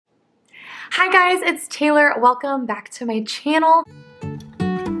Hi guys, it's Taylor. Welcome back to my channel.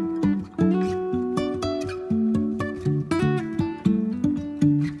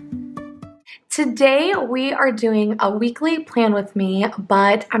 Today we are doing a weekly plan with me,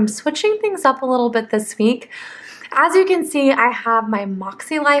 but I'm switching things up a little bit this week. As you can see, I have my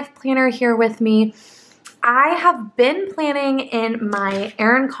MakseLife planner here with me. I have been planning in my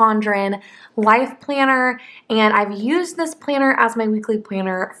Erin Condren life planner, and I've used this planner as my weekly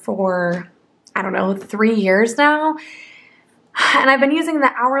planner for, I don't know, 3 years now. And I've been using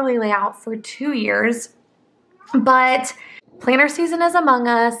the hourly layout for 2 years, but planner season is among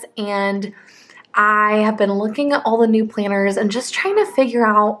us, and I have been looking at all the new planners and just trying to figure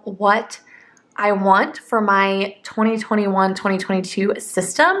out what I want for my 2021-2022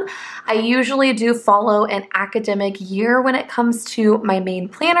 system. I usually do follow an academic year when it comes to my main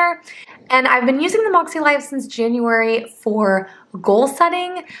planner, and I've been using the MakseLife since January for goal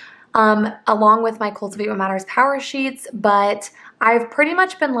setting, along with my Cultivate What Matters power sheets, but I've pretty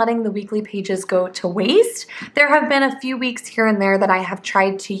much been letting the weekly pages go to waste. There have been a few weeks here and there that I have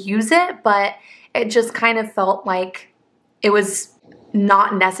tried to use it, but it just kind of felt like it was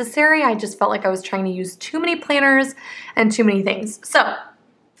not necessary. I just felt like I was trying to use too many planners and too many things. So,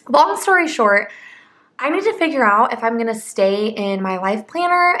 long story short, I need to figure out if I'm gonna stay in my life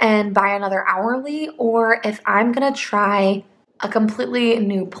planner and buy another hourly, or if I'm gonna try a completely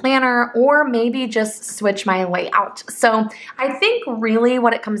new planner, or maybe just switch my layout. So I think really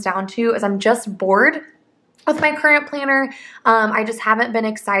what it comes down to is I'm just bored with my current planner. I just haven't been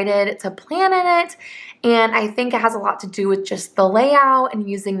excited to plan in it, and I think it has a lot to do with just the layout and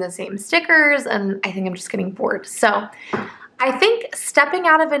using the same stickers, and I think I'm just getting bored. So I think stepping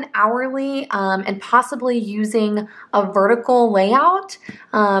out of an hourly and possibly using a vertical layout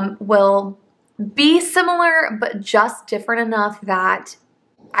will be similar, but just different enough that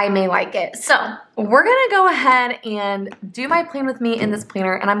I may like it. So we're gonna go ahead and do my plan with me in this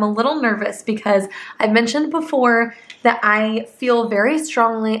planner, and I'm a little nervous because I've mentioned before that I feel very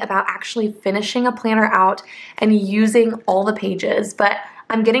strongly about actually finishing a planner out and using all the pages, but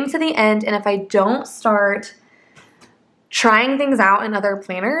I'm getting to the end, and if I don't start trying things out in other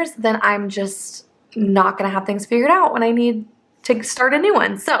planners, then I'm just not gonna have things figured out when I need to start a new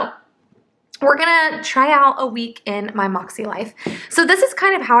one. So we're gonna try out a week in my MakseLife. So this is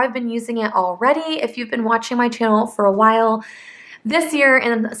kind of how I've been using it already. If you've been watching my channel for a while, this year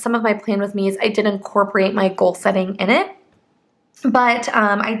in some of my plan with me's, I did incorporate my goal setting in it. But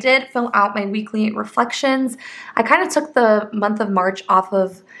I did fill out my weekly reflections. I kind of took the month of March off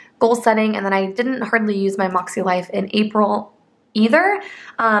of goal setting, and then I didn't hardly use my MakseLife in April either.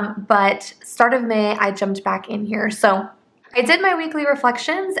 But start of May, I jumped back in here. So I did my weekly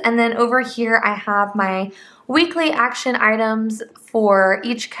reflections, and then over here I have my weekly action items for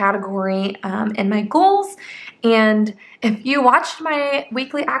each category in my goals. And if you watched my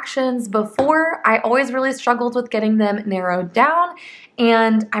weekly actions before, I always really struggled with getting them narrowed down,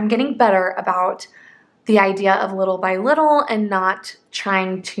 and I'm getting better about the idea of little by little and not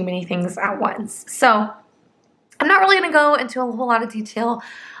trying too many things at once. So I'm not really going to go into a whole lot of detail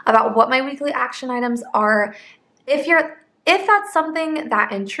about what my weekly action items are. If that's something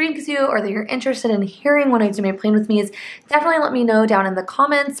that intrigues you or that you're interested in hearing when I do my plan with me's, definitely let me know down in the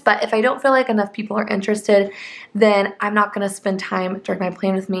comments. But if I don't feel like enough people are interested, then I'm not going to spend time during my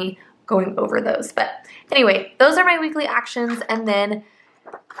plan with me going over those. But anyway, those are my weekly actions, and then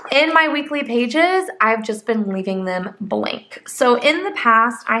in my weekly pages, I've just been leaving them blank. So in the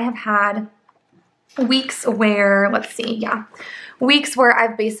past, I have had weeks where, weeks where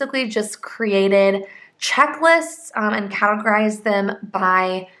I've basically just created checklists and categorize them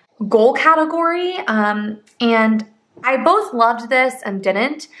by goal category, and I both loved this and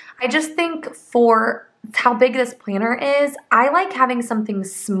didn't. I just think for how big this planner is, I like having something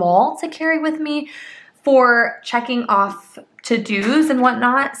small to carry with me for checking off to-dos and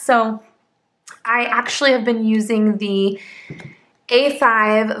whatnot. So I actually have been using the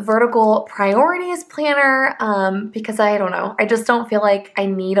A5 Vertical Priorities Planner because I don't know, I just don't feel like I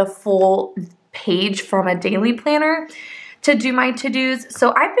need a full page from a daily planner to do my to-dos.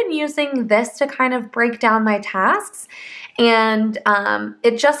 So I've been using this to kind of break down my tasks, and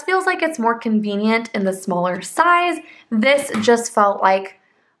it just feels like it's more convenient in the smaller size. This just felt like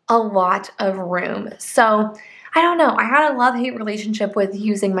a lot of room. So I don't know, I had a love-hate relationship with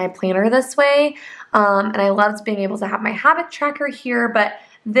using my planner this way, and I loved being able to have my habit tracker here, but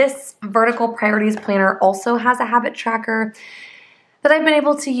this Vertical Priorities Planner also has a habit tracker that I've been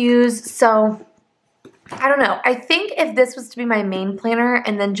able to use. So I don't know. I think if this was to be my main planner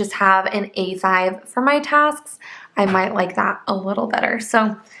and then just have an A5 for my tasks, I might like that a little better.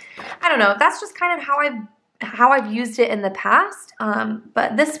 So I don't know. That's just kind of how I've used it in the past.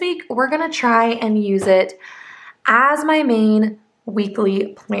 But this week we're gonna try and use it as my main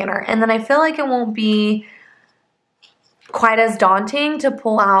weekly planner. And then I feel like it won't be quite as daunting to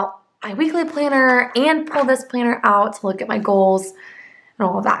pull out my weekly planner and pull this planner out to look at my goals and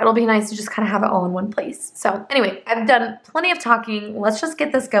all of that. It'll be nice to just kind of have it all in one place. So anyway, I've done plenty of talking. Let's just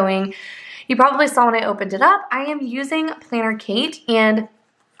get this going. You probably saw when I opened it up, I am using Planner Kate, and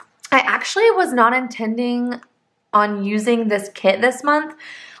I actually was not intending on using this kit this month,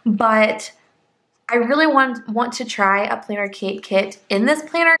 but I really want to try a Planner Kate kit in this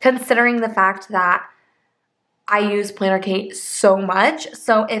planner, considering the fact that I use Planner Kate so much.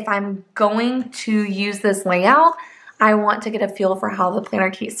 So if I'm going to use this layout, I want to get a feel for how the Planner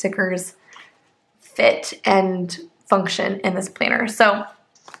Kate stickers fit and function in this planner. So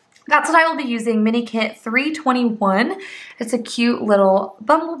that's what I will be using, Mini Kit 321. It's a cute little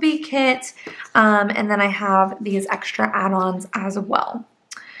bumblebee kit. And then I have these extra add-ons as well.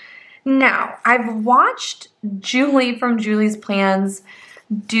 Now, I've watched Julie from Julie's Plans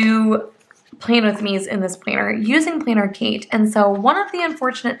do plan with me's in this planner using Planner Kate. And so one of the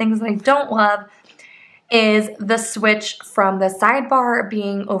unfortunate things that I don't love is the switch from the sidebar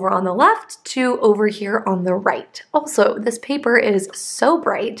being over on the left to over here on the right. Also, this paper is so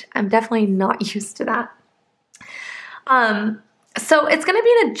bright. I'm definitely not used to that. So it's gonna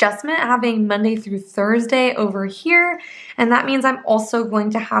be an adjustment having Monday through Thursday over here. And that means I'm also going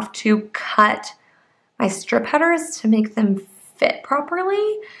to have to cut my strip headers to make them fit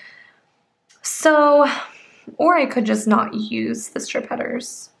properly. So, or I could just not use the strip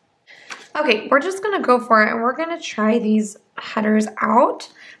headers. Okay, we're just gonna go for it and we're gonna try these headers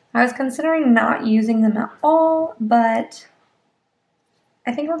out. I was considering not using them at all, but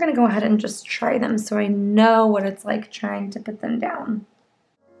I think we're gonna go ahead and just try them so I know what it's like trying to put them down.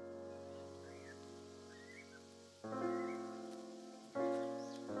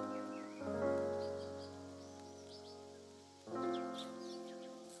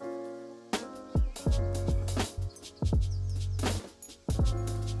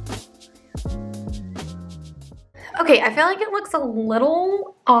 Okay, I feel like it looks a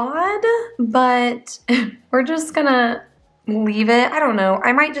little odd, but we're just gonna leave it. I don't know.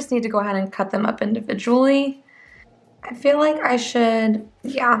 I might just need to go ahead and cut them up individually. I feel like I should,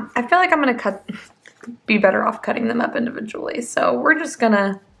 yeah, I feel like I'm gonna be better off cutting them up individually. So we're just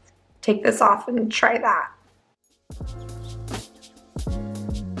gonna take this off and try that.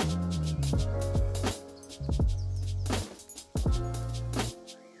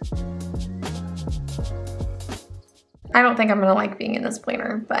 I don't think I'm gonna like being in this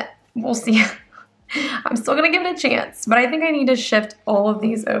planner, but we'll see. I'm still gonna give it a chance, but I think I need to shift all of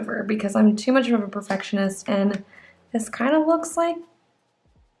these over because I'm too much of a perfectionist and this kind of looks like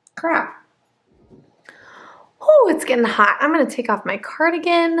crap. Oh, it's getting hot. I'm gonna take off my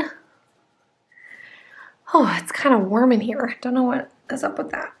cardigan. Oh, it's kind of warm in here. Don't know what is up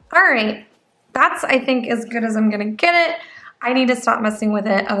with that. All right, that's, I think, as good as I'm gonna get it. I need to stop messing with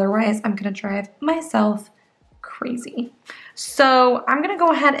it, otherwise I'm gonna drive myself crazy. So I'm gonna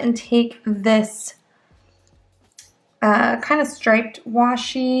go ahead and take this kind of striped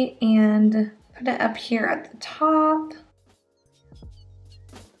washi and put it up here at the top.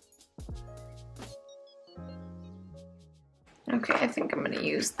 Okay, I think I'm gonna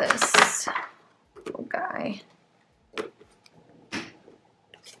use this little guy.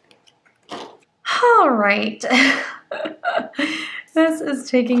 All right. This is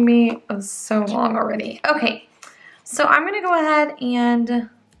taking me so long already. Okay. So I'm gonna go ahead and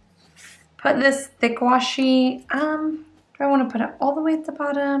put this thick washi, do I wanna put it all the way at the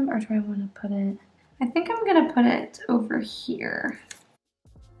bottom or do I wanna put it, I think I'm gonna put it over here.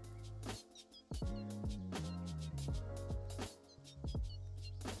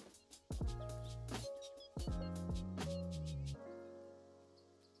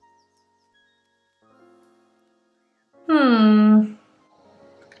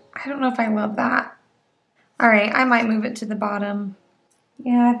 I don't know if I love that. All right, I might move it to the bottom.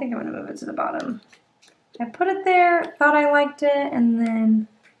 Yeah, I think I'm gonna move it to the bottom. I put it there, thought I liked it, and then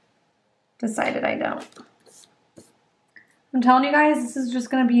decided I don't. I'm telling you guys, this is just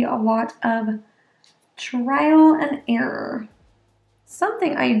gonna be a lot of trial and error.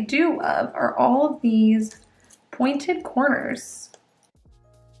 Something I do love are all of these pointed corners.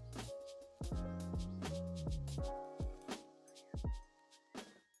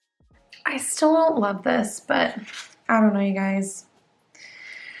 I still don't love this, but I don't know, you guys.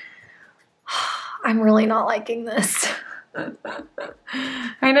 I'm really not liking this.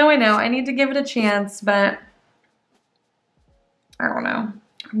 I know. I need to give it a chance, but I don't know.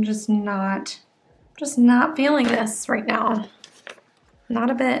 I'm just not feeling this right now. Not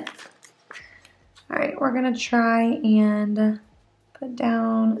a bit. All right, we're gonna try and put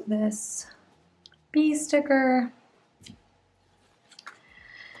down this bee sticker.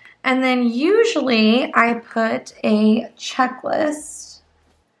 And then usually I put a checklist.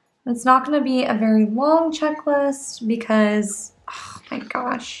 It's not gonna be a very long checklist because, oh my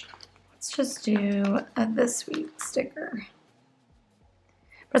gosh, let's just do a this week sticker.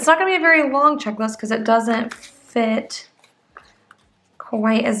 But it's not gonna be a very long checklist because it doesn't fit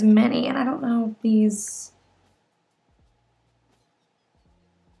quite as many. And I don't know if these,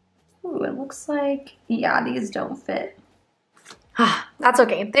 ooh, it looks like, yeah, these don't fit. That's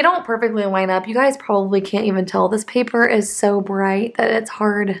okay. They don't perfectly line up. You guys probably can't even tell. This paper is so bright that it's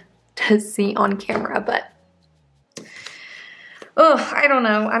hard to see on camera, but I don't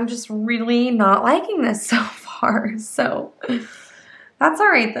know. I'm just really not liking this so far. So that's all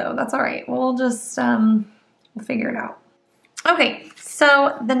right though. That's all right. We'll just, we'll figure it out. Okay.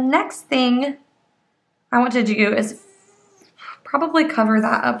 So the next thing I want to do is probably cover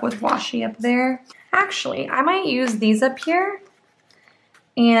that up with washi up there. Actually, I might use these up here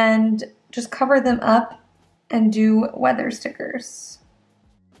and just cover them up and do weather stickers.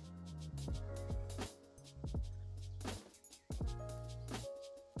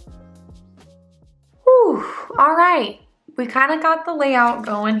 Whew, all right. We kind of got the layout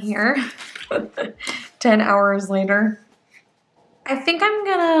going here 10 hours later. I think I'm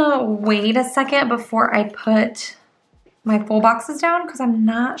gonna wait a second before I put my full boxes down because I'm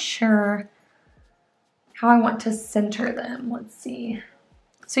not sure how I want to center them. Let's see.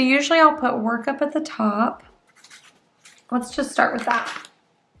 So usually I'll put work up at the top. Let's just start with that.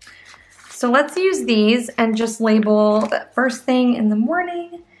 So let's use these and just label that first thing in the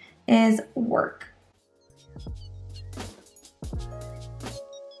morning is work.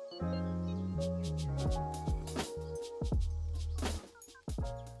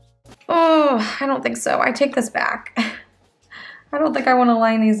 Oh, I don't think so. I take this back. I don't think I want to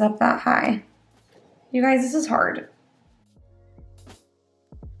line these up that high. You guys, this is hard.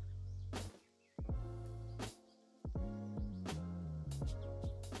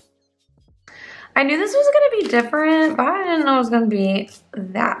 I knew this was going to be different, but I didn't know it was going to be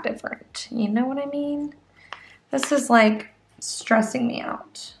that different. You know what I mean? This is like stressing me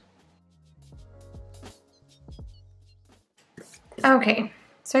out. Okay,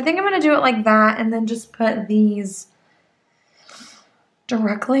 so I think I'm going to do it like that and then just put these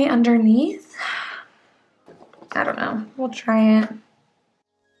directly underneath. I don't know. We'll try it.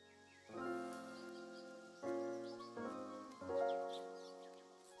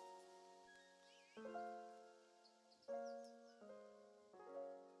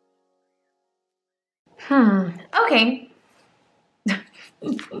 Okay.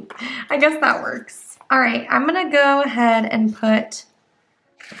 I guess that works. All right, I'm gonna go ahead and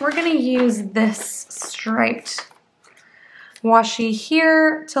we're gonna use this striped washi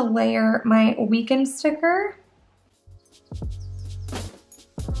here to layer my weekend sticker.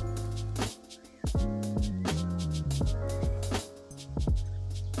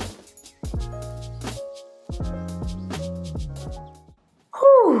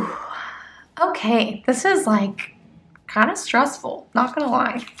 Whew. Okay, this is like kind of stressful, not gonna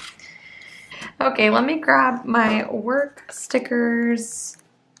lie. Okay, let me grab my work stickers.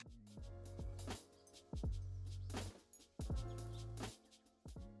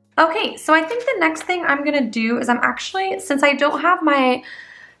 Okay, so I think the next thing I'm gonna do is since I don't have my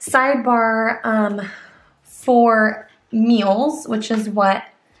sidebar for meals, which is what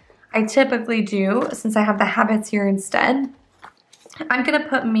I typically do since I have the habits here instead, I'm gonna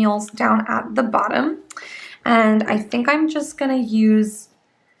put meals down at the bottom. And I think I'm just gonna use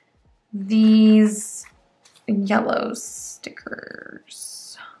these yellow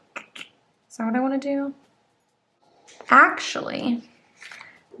stickers. Is that what I wanna do? Actually,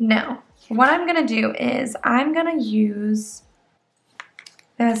 no. What I'm gonna do is I'm gonna use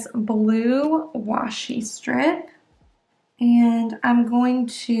this blue washi strip and I'm going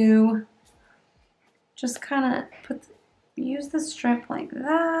to just kind of use the strip like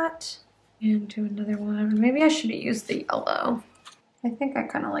that and do another one. Maybe I should have used the yellow. I think I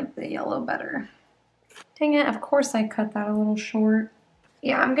kind of like the yellow better. Dang it, of course I cut that a little short.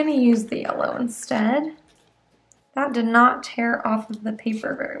 Yeah, I'm gonna use the yellow instead. That did not tear off of the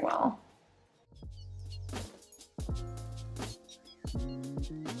paper very well.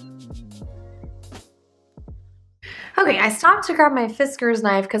 Okay, I stopped to grab my Fiskars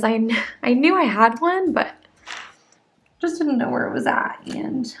knife because I knew I had one, but just didn't know where it was at.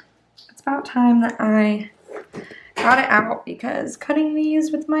 And it's about time that I got it out because cutting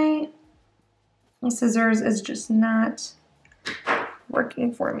these with my scissors is just not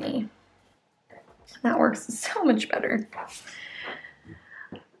working for me. That works so much better.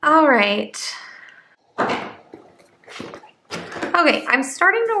 All right. Okay, I'm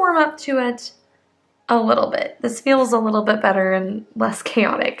starting to warm up to it a little bit. This feels a little bit better and less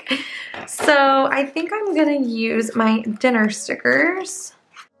chaotic. So I think I'm gonna use my dinner stickers.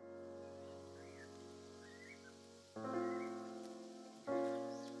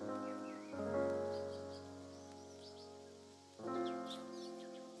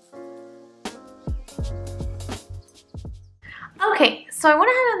 Okay, so I went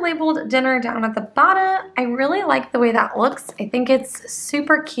ahead and labeled dinner down at the bottom. I really like the way that looks. I think it's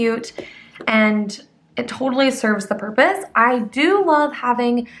super cute and it totally serves the purpose. I do love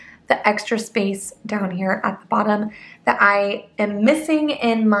having the extra space down here at the bottom that I am missing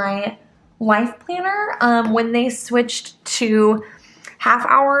in my life planner. When they switched to half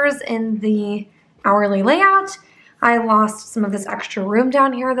hours in the hourly layout, I lost some of this extra room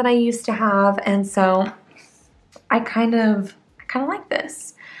down here that I used to have, and so I kind of like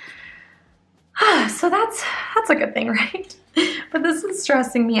this. So that's a good thing, right? But this is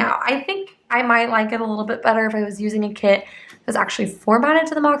stressing me out. I think I might like it a little bit better if I was using a kit that's actually formatted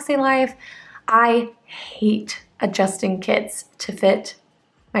to the MakseLife. I hate adjusting kits to fit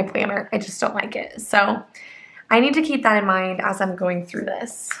my planner. I just don't like it. So I need to keep that in mind as I'm going through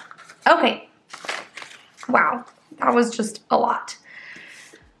this. Okay. Wow, that was just a lot.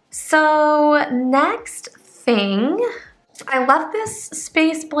 So next thing, I left this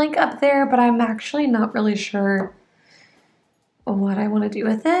space blank up there, but I'm actually not really sure what I want to do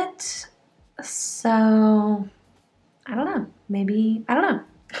with it. So I don't know. Maybe, I don't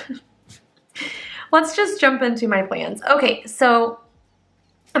know. Let's just jump into my plans. Okay, so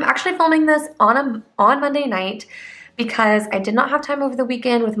I'm actually filming this on Monday night because I did not have time over the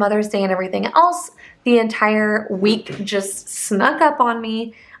weekend with Mother's Day and everything else. The entire week just snuck up on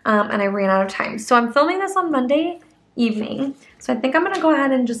me and I ran out of time. So I'm filming this on Monday evening. So I think I'm gonna go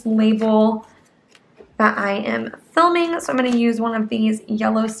ahead and just label that I am filming. So I'm gonna use one of these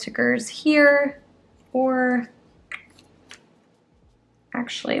yellow stickers here, or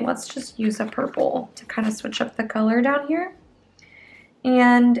actually let's just use a purple to kind of switch up the color down here.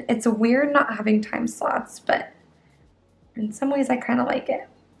 And it's weird not having time slots, but in some ways I kind of like it.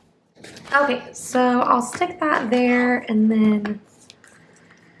 Okay, so I'll stick that there, and then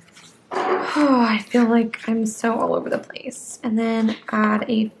oh, I feel like I'm so all over the place. And then add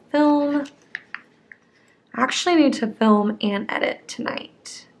a film. I actually need to film and edit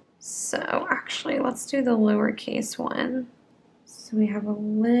tonight. So actually, let's do the lowercase one so we have a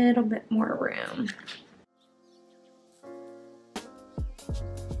little bit more room.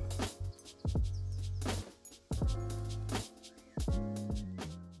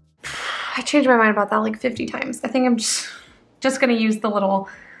 I changed my mind about that like 50 times. I think I'm just gonna use the little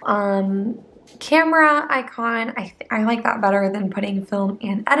camera icon. I like that better than putting film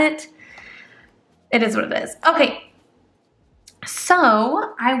and edit. It is what it is. Okay,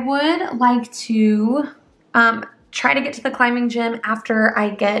 so I would like to try to get to the climbing gym after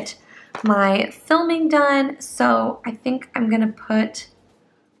I get my filming done. So I think I'm gonna put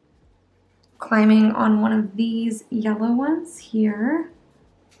climbing on one of these yellow ones here,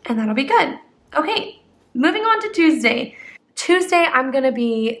 and that'll be good. Okay, moving on to Tuesday. Tuesday, I'm gonna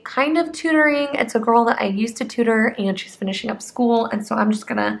be kind of tutoring. It's a girl that I used to tutor and she's finishing up school, and so I'm just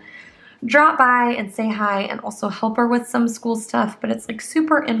gonna drop by and say hi and also help her with some school stuff, but it's like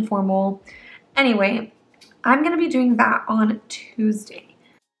super informal. Anyway, I'm gonna be doing that on Tuesday.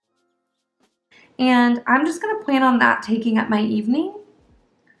 And I'm just gonna plan on that taking up my evening.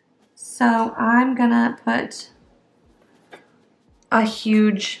 So I'm gonna put a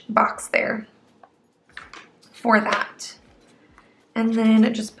huge box there for that. And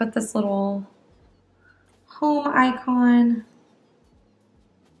then just put this little home icon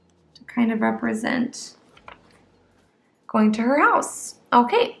to kind of represent going to her house.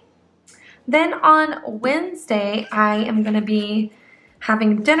 Okay. Then on Wednesday, I am gonna be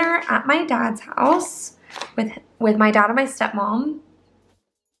having dinner at my dad's house with my dad and my stepmom.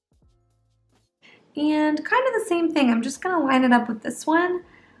 And kind of the same thing. I'm just gonna line it up with this one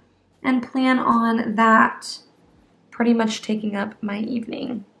and plan on that pretty much taking up my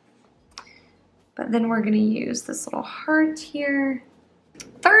evening. But then we're gonna use this little heart here.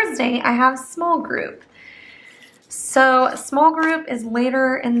 Thursday, I have small group. So small group is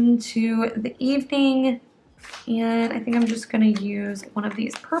later into the evening, and I think I'm just gonna use one of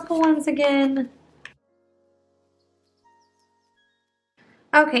these purple ones again.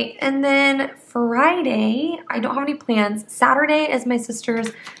 Okay, and then Friday, I don't have any plans. Saturday is my sister's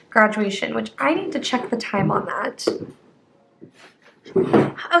graduation, which I need to check the time on that.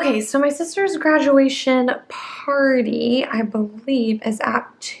 Okay, so my sister's graduation party, I believe, is at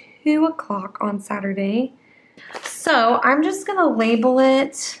 2 o'clock on Saturday. So I'm just gonna label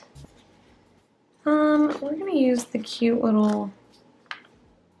it. We're gonna use the cute little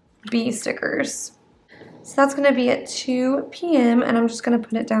bee stickers. So that's gonna be at 2 p.m. and I'm just gonna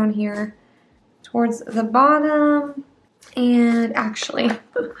put it down here towards the bottom. And actually,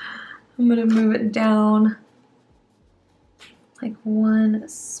 I'm gonna move it down like one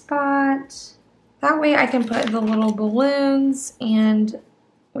spot. That way I can put the little balloons and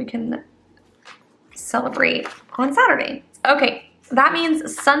we can celebrate on Saturday. Okay, that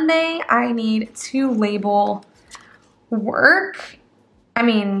means Sunday I need to label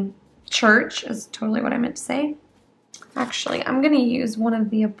church is totally what I meant to say. Actually, I'm gonna use one of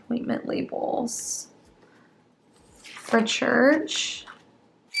the appointment labels for church.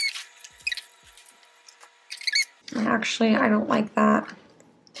 And actually, I don't like that.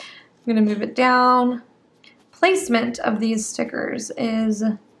 I'm gonna move it down. Placement of these stickers is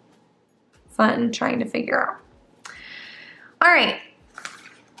fun trying to figure out. All right,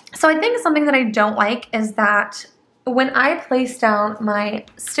 so I think something that I don't like is that when I place down my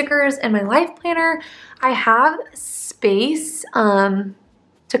stickers in my life planner, I have space to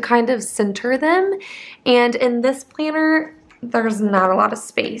kind of center them. And in this planner, there's not a lot of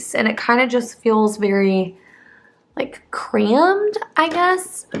space and it kind of just feels very like crammed, I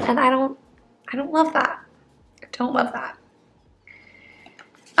guess. And I don't love that. I don't love that.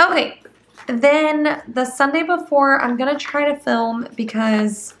 Okay, then the Sunday before, I'm gonna try to film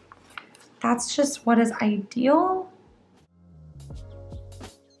because that's just what is ideal.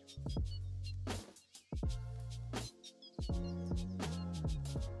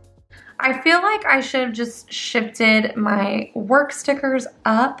 I feel like I should have just shifted my work stickers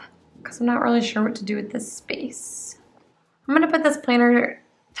up because I'm not really sure what to do with this space. I'm gonna put this planner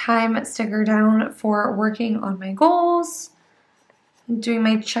time sticker down for working on my goals and doing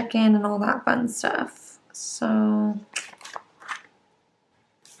my check-in and all that fun stuff. So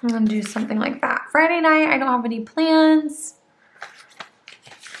I'm gonna do something like that. Friday night, I don't have any plans.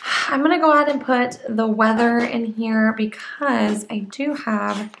 I'm gonna go ahead and put the weather in here because I do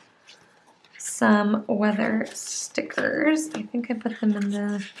have some weather stickers. I think I put them in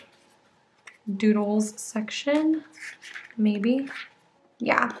the doodles section, maybe.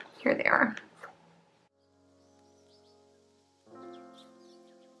 Yeah, here they are.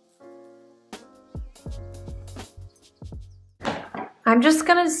 I'm just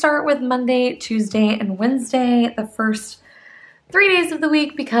gonna start with Monday, Tuesday, and Wednesday, the first 3 days of the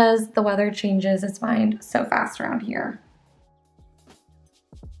week because the weather changes its mind so fast around here.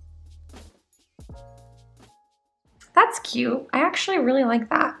 That's cute. I actually really like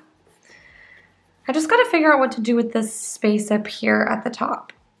that. I just gotta figure out what to do with this space up here at the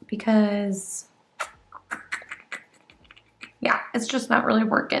top because, yeah, it's just not really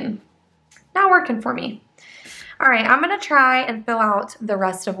working. Not working for me. All right, I'm gonna try and fill out the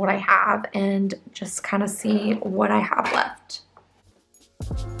rest of what I have and just kind of see what I have left.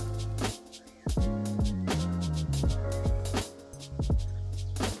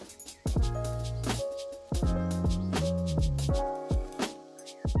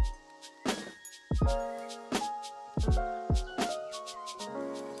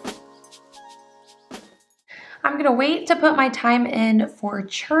 I'm gonna wait to put my time in for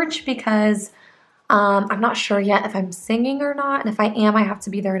church because I'm not sure yet if I'm singing or not, and if I am, I have to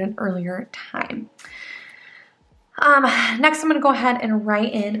be there at an earlier time. Next, I'm gonna go ahead and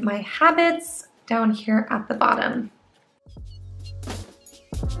write in my habits down here at the bottom.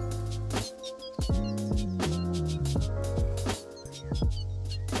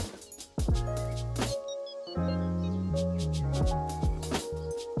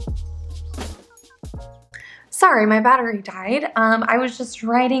 Sorry, my battery died. I was just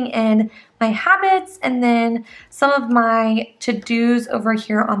writing in my habits and then some of my to-dos over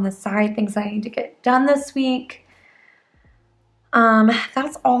here on the side, things I need to get done this week.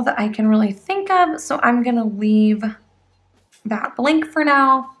 That's all that I can really think of, so I'm gonna leave that blank for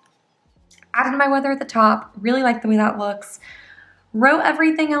now. Added my weather at the top, really like the way that looks. Wrote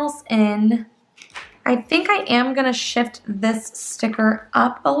everything else in. I think I am gonna shift this sticker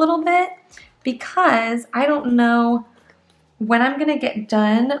up a little bit because I don't know when I'm gonna get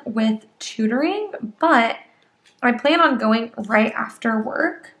done with tutoring, but I plan on going right after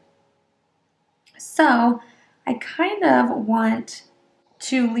work. So I kind of want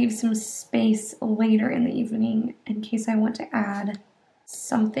to leave some space later in the evening in case I want to add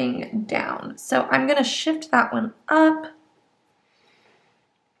something down. So I'm gonna shift that one up.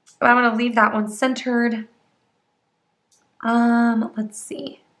 I'm gonna leave that one centered. Let's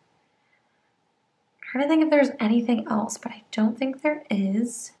see. I'm trying to think if there's anything else, but I don't think there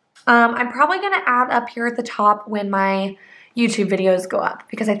is. I'm probably gonna add up here at the top when my YouTube videos go up,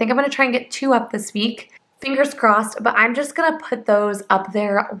 because I think I'm gonna try and get 2 up this week. Fingers crossed, but I'm just gonna put those up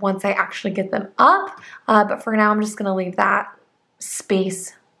there once I actually get them up. But for now, I'm just gonna leave that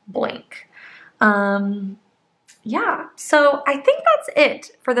space blank. Yeah, so I think that's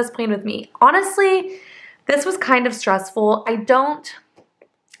it for this plan with me. Honestly, this was kind of stressful. I don't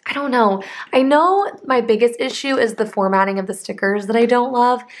know. I know my biggest issue is the formatting of the stickers that I don't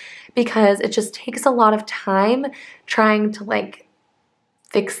love, because it just takes a lot of time trying to like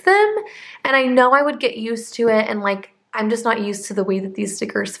fix them. And I know I would get used to it, and like I'm just not used to the way that these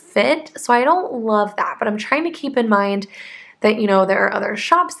stickers fit. So I don't love that, but I'm trying to keep in mind that, you know, there are other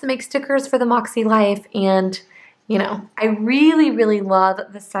shops that make stickers for the MakseLife, and you know, I really, really love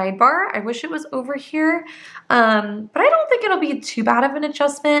the sidebar. I wish it was over here, but I don't think it'll be too bad of an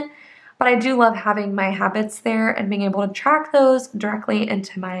adjustment. But I do love having my habits there and being able to track those directly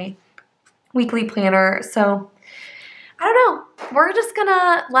into my weekly planner. So I don't know. We're just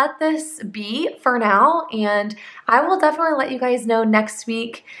gonna let this be for now, and I will definitely let you guys know next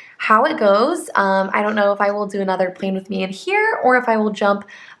week how it goes. I don't know if I will do another plan with me in here or if I will jump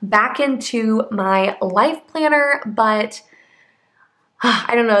back into my life planner, but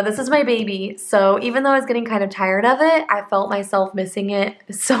I don't know. This is my baby, so even though I was getting kind of tired of it, I felt myself missing it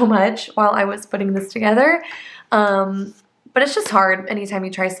so much while I was putting this together. But it's just hard anytime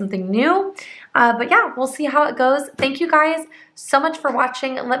you try something new. But yeah, we'll see how it goes. Thank you guys so much for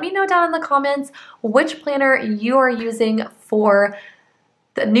watching. Let me know down in the comments which planner you are using for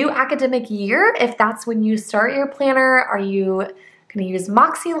the new academic year. If that's when you start your planner, are you gonna use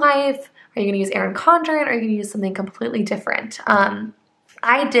MakseLife? Are you gonna use Erin Condren? Or are you gonna use something completely different?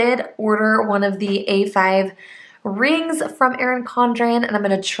 I did order one of the A5 rings from Erin Condren, and I'm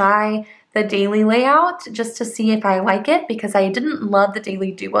gonna try the daily layout just to see if I like it, because I didn't love the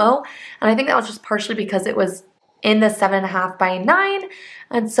daily duo. And I think that was just partially because it was in the 7.5 by 9.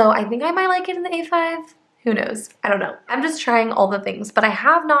 And so I think I might like it in the A5. Who knows? I don't know. I'm just trying all the things, but I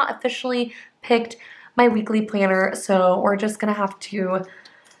have not officially picked my weekly planner. So we're just gonna have to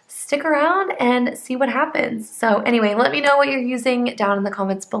stick around and see what happens. So anyway, let me know what you're using down in the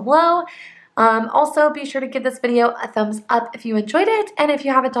comments below. Also, be sure to give this video a thumbs up if you enjoyed it, and if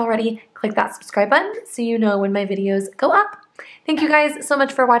you haven't already, click that subscribe button so you know when my videos go up. Thank you guys so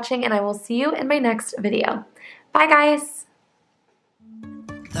much for watching, and I will see you in my next video. Bye guys!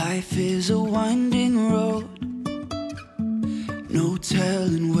 Life is a winding road, no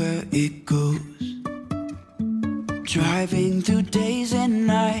telling where it goes. Driving through days and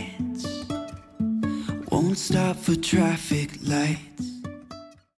nights, won't stop for traffic lights.